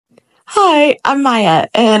Hi, I'm Maya,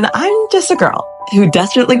 and I'm just a girl who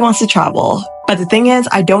desperately wants to travel. But the thing is,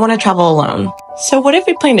 I don't want to travel alone. So what if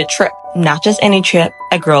we planned a trip? Not just any trip,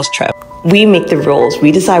 a girls' trip. We make the rules.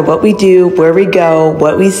 We decide what we do, where we go,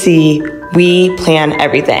 what we see. We plan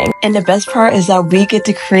everything. And the best part is that we get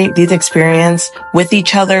to create these experiences with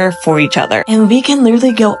each other, for each other. And we can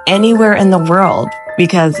literally go anywhere in the world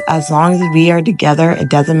because as long as we are together, it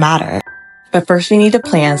doesn't matter. But first we need to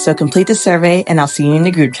plan, so complete the survey and I'll see you in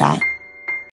the group chat.